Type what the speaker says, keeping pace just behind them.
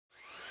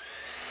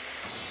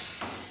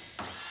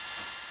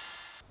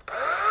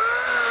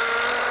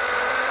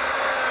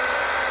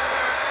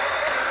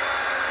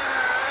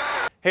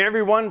Hey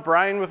everyone,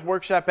 Brian with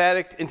Workshop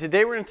Addict, and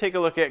today we're going to take a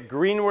look at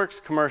Greenworks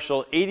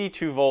Commercial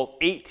 82 volt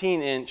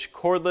 18-inch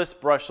cordless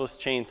brushless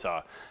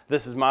chainsaw.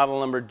 This is model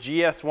number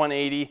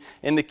GS180,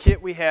 and the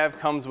kit we have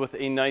comes with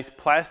a nice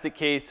plastic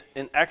case,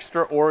 an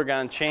extra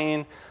Oregon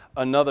chain,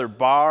 another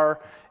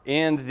bar,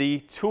 and the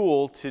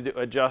tool to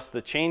adjust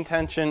the chain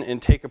tension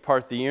and take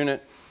apart the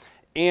unit,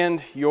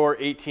 and your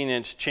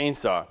 18-inch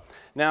chainsaw.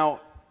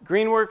 Now,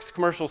 Greenworks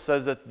Commercial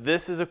says that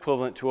this is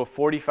equivalent to a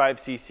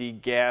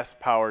 45cc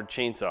gas-powered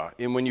chainsaw.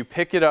 And when you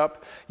pick it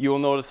up, you will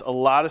notice a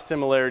lot of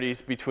similarities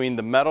between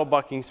the metal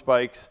bucking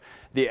spikes,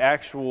 the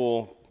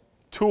actual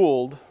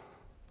tooled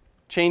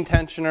chain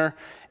tensioner,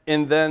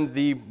 and then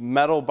the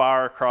metal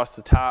bar across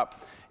the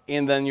top,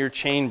 and then your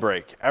chain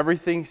brake.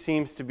 Everything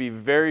seems to be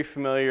very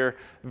familiar,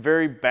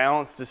 very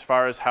balanced as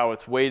far as how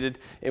it's weighted,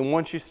 and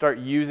once you start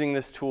using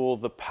this tool,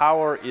 the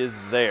power is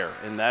there,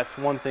 and that's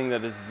one thing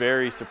that is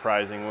very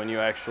surprising when you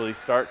actually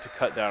start to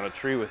cut down a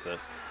tree with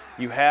this.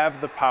 You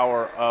have the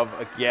power of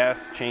a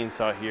gas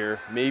chainsaw here,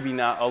 maybe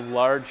not a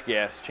large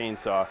gas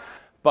chainsaw,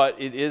 but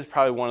it is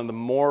probably one of the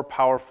more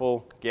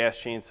powerful gas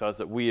chainsaws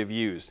that we have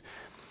used.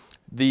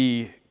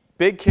 The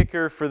big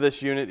kicker for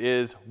this unit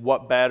is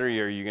what battery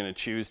are you going to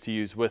choose to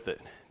use with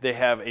it. They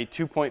have a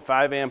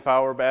 2.5 amp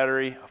hour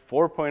battery, a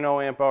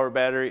 4.0 amp hour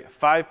battery, a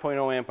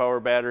 5.0 amp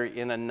hour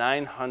battery, and a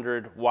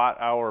 900 watt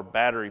hour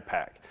battery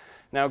pack.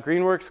 Now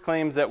Greenworks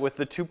claims that with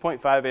the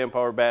 2.5 amp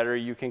hour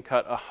battery you can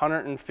cut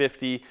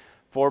 150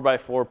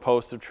 4x4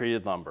 posts of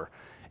treated lumber.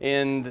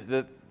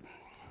 And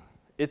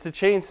it's a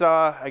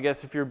chainsaw. I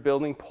guess if you're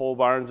building pole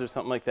barns or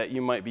something like that,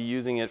 you might be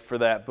using it for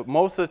that. But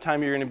most of the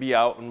time you're going to be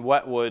out in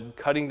wet wood,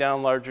 cutting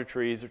down larger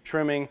trees or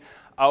trimming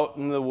out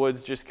in the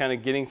woods, just kind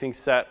of getting things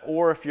set.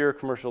 Or if you're a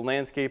commercial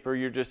landscaper,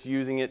 you're just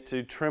using it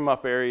to trim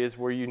up areas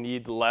where you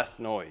need less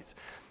noise.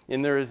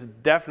 And there is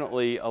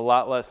definitely a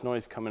lot less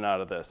noise coming out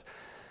of this.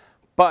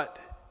 But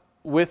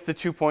with the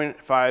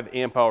 2.5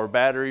 amp hour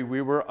battery,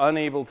 we were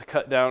unable to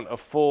cut down a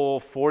full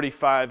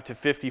 45 to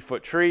 50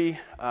 foot tree.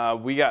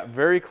 We got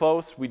very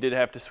close. We did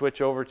have to switch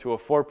over to a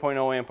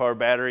 4.0 amp hour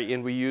battery,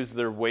 and we used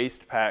their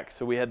waist pack.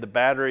 So we had the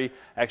battery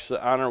actually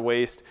on our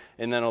waist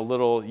and then a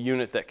little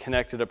unit that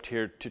connected up to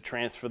here to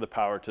transfer the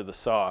power to the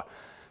saw.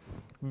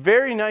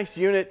 Very nice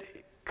unit.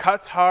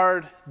 Cuts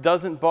hard,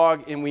 doesn't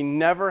bog, and we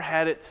never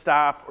had it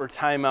stop or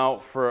time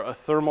out for a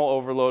thermal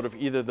overload of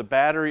either the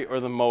battery or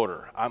the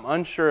motor. I'm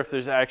unsure if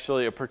there's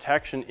actually a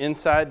protection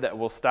inside that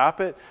will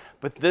stop it,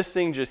 but this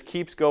thing just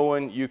keeps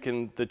going.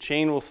 The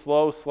chain will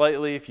slow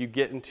slightly if you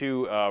get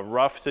into a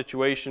rough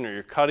situation or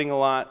you're cutting a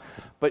lot,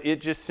 but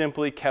it just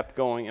simply kept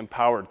going and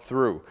powered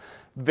through.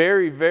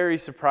 Very, very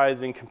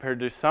surprising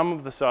compared to some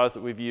of the saws that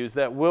we've used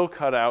that will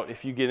cut out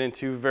if you get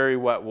into very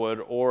wet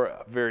wood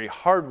or very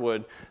hard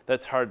wood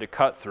that's hard to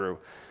cut through.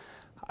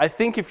 I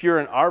think if you're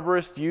an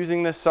arborist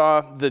using this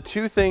saw, the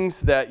two things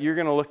that you're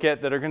going to look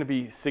at that are going to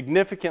be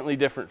significantly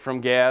different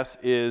from gas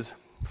is,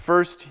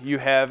 first, you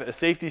have a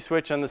safety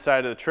switch on the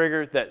side of the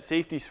trigger. That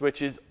safety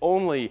switch is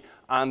only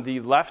on the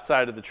left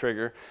side of the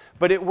trigger,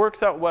 but it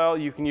works out well.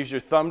 You can use your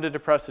thumb to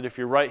depress it if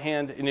you're right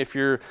hand, and if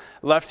you're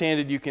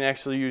left-handed, you can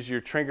actually use your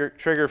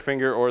trigger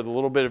finger or the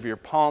little bit of your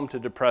palm to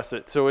depress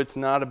it, so it's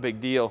not a big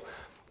deal.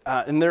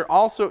 And there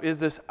also is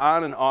this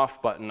on and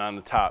off button on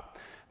the top.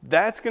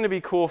 That's going to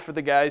be cool for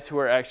the guys who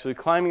are actually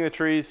climbing the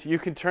trees. You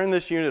can turn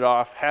this unit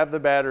off, have the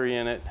battery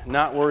in it,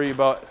 not worry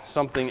about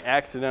something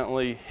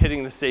accidentally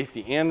hitting the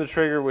safety and the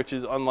trigger, which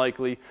is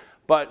unlikely,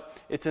 but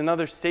it's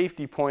another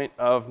safety point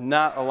of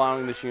not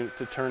allowing this unit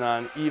to turn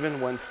on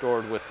even when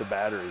stored with the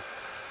battery.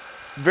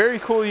 Very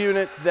cool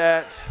unit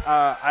that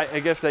I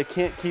guess I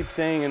can't keep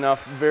saying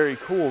enough very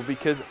cool,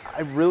 because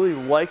I really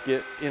like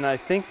it, and I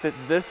think that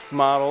this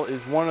model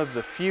is one of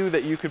the few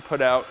that you could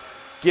put out,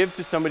 give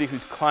to somebody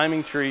who's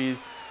climbing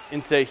trees,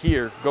 and say,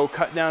 here, go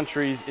cut down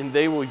trees, and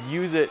they will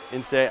use it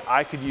and say,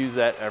 I could use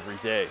that every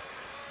day.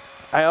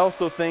 I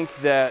also think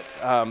that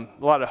a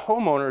lot of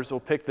homeowners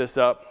will pick this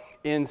up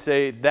and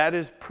say, that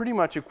is pretty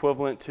much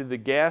equivalent to the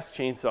gas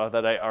chainsaw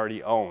that I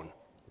already own.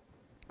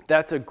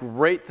 That's a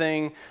great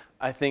thing,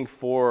 I think,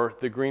 for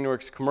the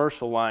Greenworks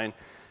Commercial line,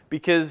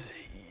 because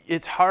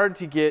it's hard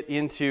to get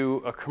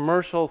into a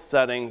commercial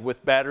setting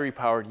with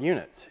battery-powered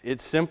units.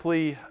 It's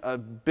simply a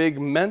big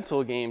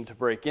mental game to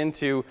break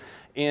into,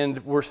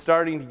 and we're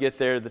starting to get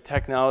there. The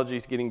technology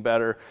is getting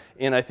better,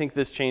 and I think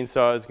this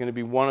chainsaw is going to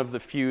be one of the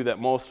few that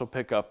most will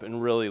pick up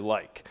and really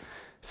like.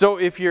 So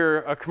if you're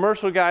a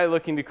commercial guy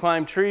looking to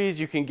climb trees,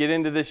 you can get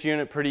into this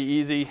unit pretty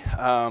easy.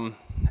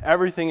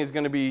 Everything is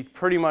going to be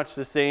pretty much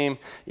the same.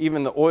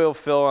 Even the oil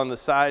fill on the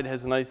side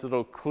has a nice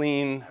little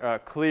clean,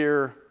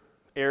 clear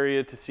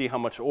area to see how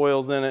much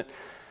oil's in it.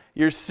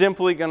 You're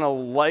simply going to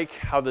like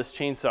how this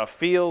chainsaw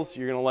feels.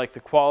 You're going to like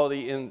the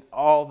quality, and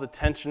all the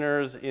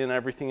tensioners and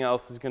everything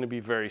else is going to be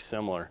very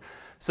similar.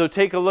 So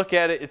take a look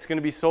at it. It's going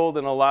to be sold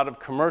in a lot of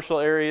commercial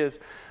areas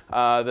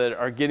that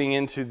are getting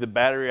into the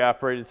battery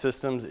operated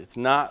systems. It's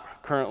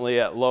not currently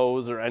at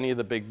Lowe's or any of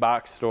the big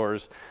box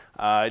stores.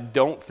 I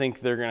don't think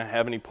they're going to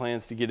have any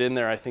plans to get in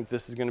there. I think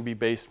this is going to be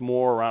based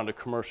more around a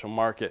commercial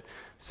market.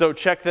 So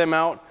check them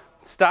out.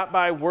 Stop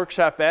by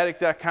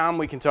WorkshopAddict.com.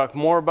 We can talk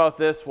more about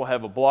this. We'll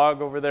have a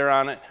blog over there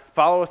on it.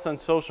 Follow us on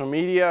social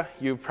media.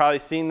 You've probably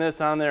seen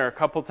this on there a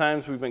couple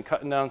times. We've been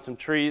cutting down some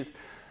trees.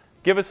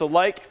 Give us a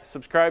like,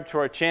 subscribe to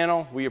our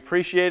channel. We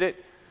appreciate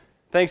it.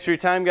 Thanks for your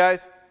time,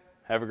 guys.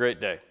 Have a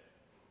great day.